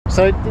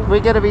So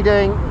we're going to be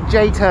doing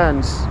J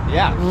turns.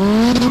 Yeah.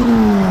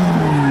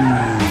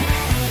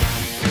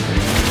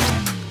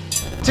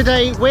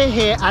 Today we're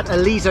here at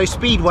Aylezo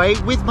Speedway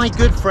with my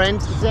good friend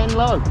Zen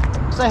Low.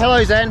 Say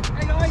hello, Zen.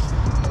 Hey guys.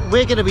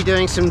 We're going to be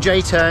doing some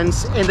J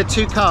turns in the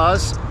two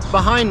cars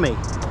behind me.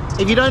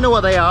 If you don't know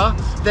what they are,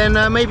 then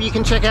maybe you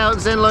can check out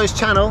Zen Low's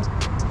channel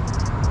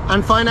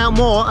and find out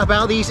more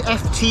about these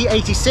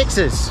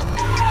FT86s.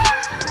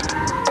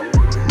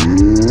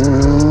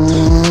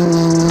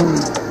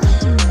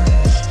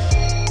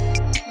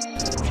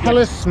 Tell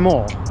us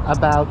more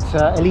about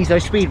Aylezo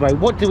Speedway.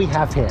 What do we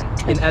have here?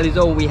 In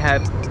Aylezo we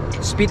have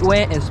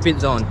Speedway and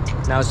Speedzone.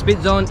 Now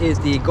Speedzone is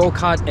the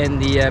go-kart and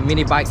the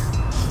mini bike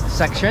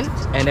section,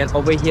 and then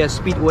over here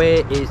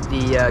Speedway is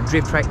the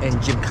drift track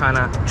and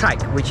gymkhana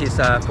track, which is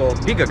for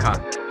bigger car.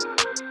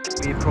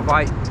 We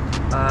provide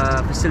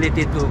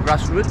facility to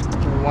grassroots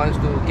who wants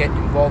to get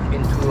involved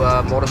into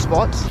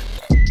motorsports.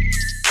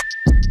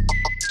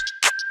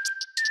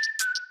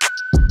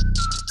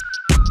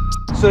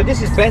 So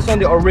this is based on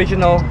the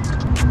original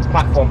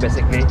platform.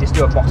 Basically it's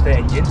still a Boxster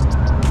engine.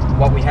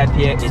 What we have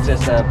here is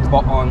just a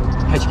bought-on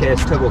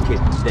HKS turbo kit.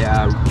 They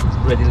are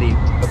readily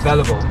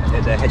available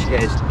at the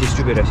HKS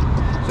distributors,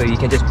 so you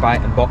can just buy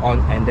and bought on,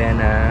 and then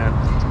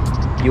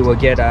you will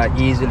get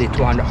easily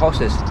 200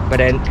 horses. But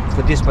then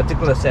for this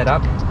particular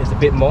setup, it's a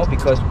bit more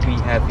because we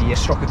have the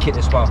stroker kit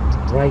as well.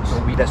 Right. So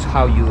that's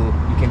how you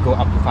can go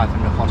up to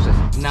 500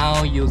 horses.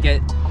 Now you get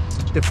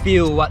the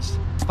feel what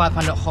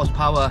 500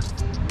 horsepower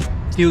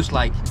feels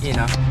like in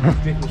a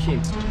drift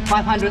machine.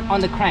 500 on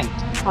the crank.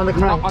 On the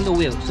crank. Not on the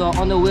wheel. So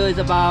on the wheel is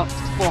about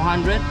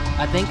 400,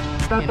 I think.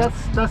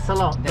 That's a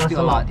lot. That's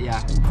a lot,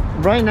 yeah.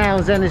 Right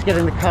now Zen is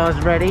getting the cars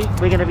ready.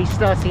 We're going to be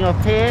starting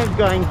off here,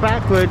 going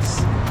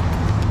backwards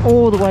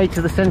all the way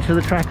to the center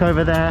of the track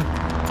over there,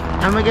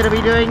 and we're going to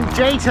be doing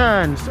J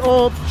turns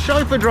or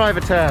chauffeur driver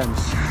turns.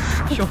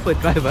 Chauffeur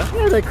driver?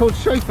 Yeah, they're called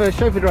chauffeur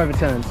driver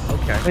turns.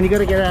 Okay. And you got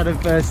to get out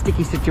of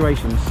sticky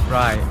situations.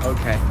 Right.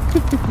 Okay.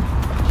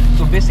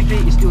 So basically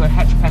it's still a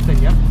hatch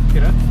pattern, yeah,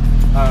 Peter?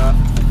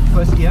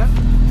 First gear,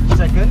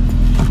 second,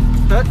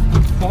 third,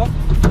 fourth,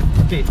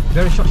 okay,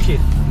 very short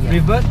shift. Yeah.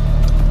 Reverse,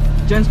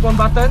 gen spawn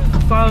button,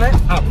 far left,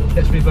 up,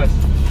 that's reverse,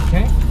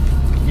 okay?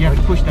 You have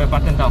to push the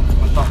button down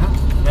on top,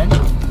 then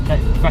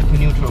back to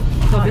neutral.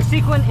 So the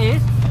sequence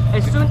is,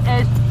 as soon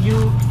as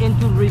you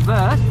into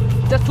reverse,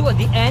 just towards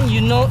the end,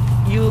 you know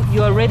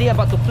you are ready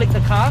about to flick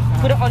the car,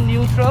 put it on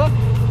neutral,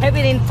 have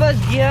it in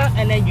first gear,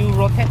 and then you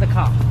rotate the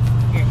car.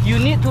 Okay. You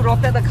need to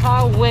rotate the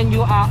car when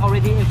you are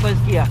already in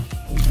first gear.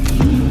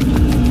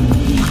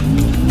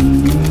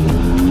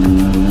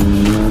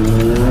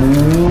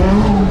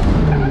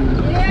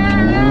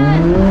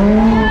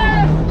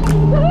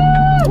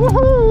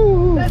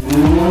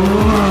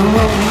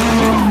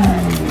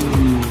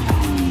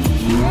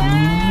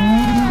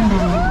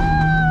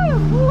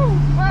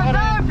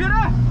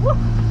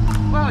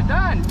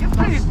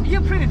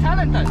 You're pretty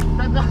talented.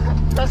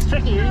 That's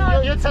tricky.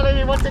 You're telling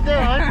me what to do.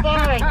 I'm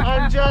following.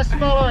 I'm just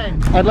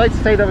following. I'd like to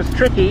say that was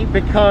tricky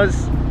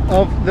because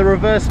of the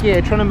reverse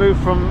gear. Trying to move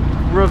from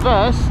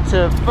reverse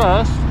to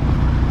first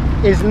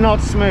is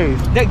not smooth.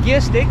 That gear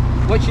stick,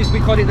 which is, we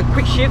call it the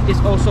quick shift, is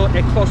also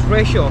a close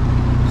ratio.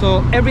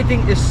 So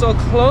everything is so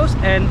close,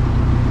 and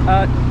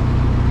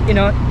you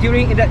know,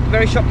 during that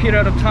very short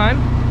period of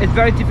time, it's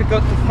very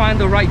difficult to find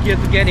the right gear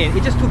to get in.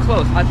 It's just too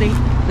close. I think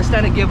the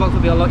standard gearbox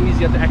will be a lot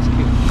easier to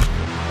execute.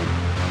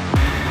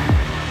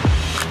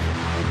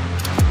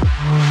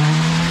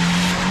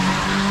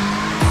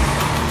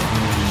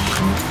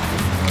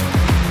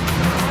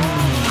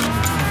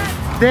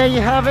 There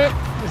you have it.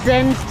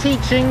 Zen's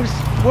teachings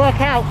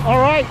work out. All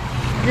right,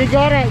 you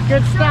got it.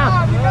 Good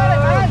stuff. You got it,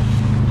 man.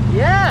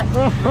 Yeah.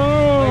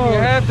 When you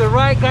have the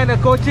right kind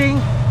of coaching,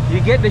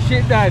 you get the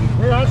shit done.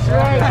 That's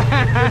right.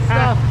 Good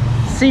stuff.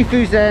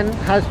 Sifu Zen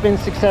has been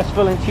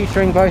successful in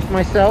tutoring both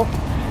myself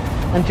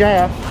and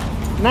Jaya.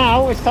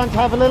 Now it's time to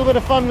have a little bit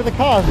of fun with the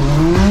cars.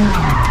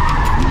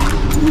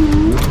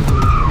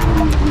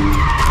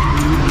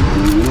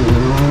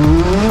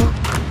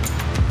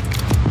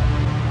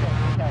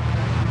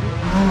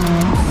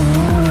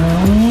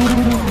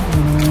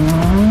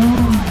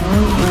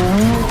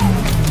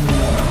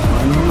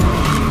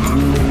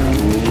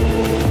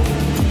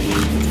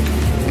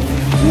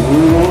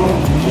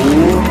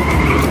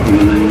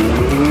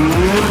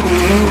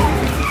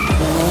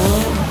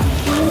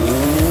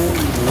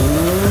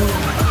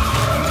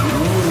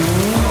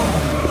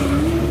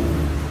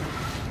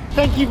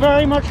 Thank you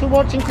very much for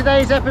watching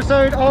today's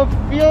episode of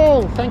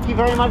Fuel. Thank you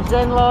very much,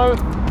 Zen Low.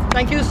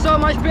 Thank you so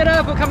much,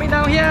 Peter, for coming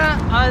down here.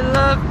 I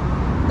love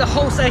the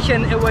whole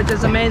session. It was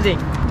just amazing.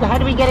 So how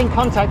do we get in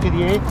contact with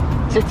you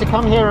to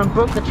come here and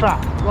book the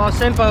track? Well,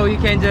 simple. You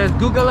can just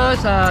Google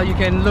us. You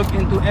can look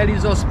into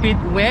Aylezo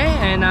Speedway,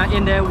 and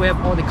in there we have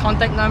all the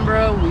contact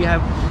number. We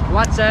have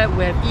WhatsApp,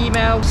 we have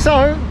email.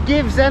 So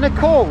give Zen a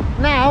call.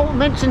 Now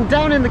mention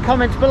down in the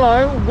comments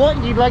below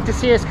what you'd like to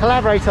see us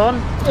collaborate on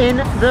in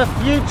the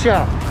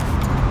future.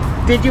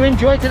 Did you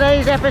enjoy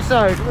today's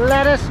episode?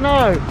 Let us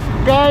know.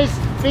 Guys,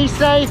 be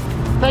safe,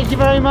 Thank you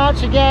very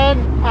much again,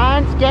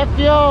 and get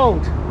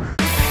fueled.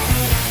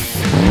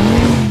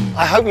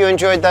 I hope you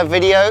enjoyed that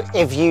video.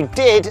 If you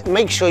did,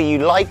 make sure you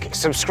like,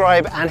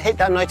 subscribe, and hit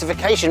that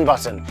notification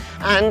button.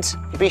 And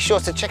be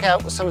sure to check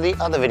out some of the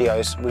other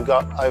videos we've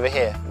got over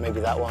here. Maybe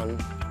that one,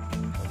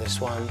 or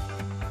this one,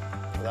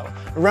 or that one.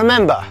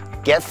 Remember,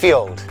 get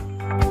fueled.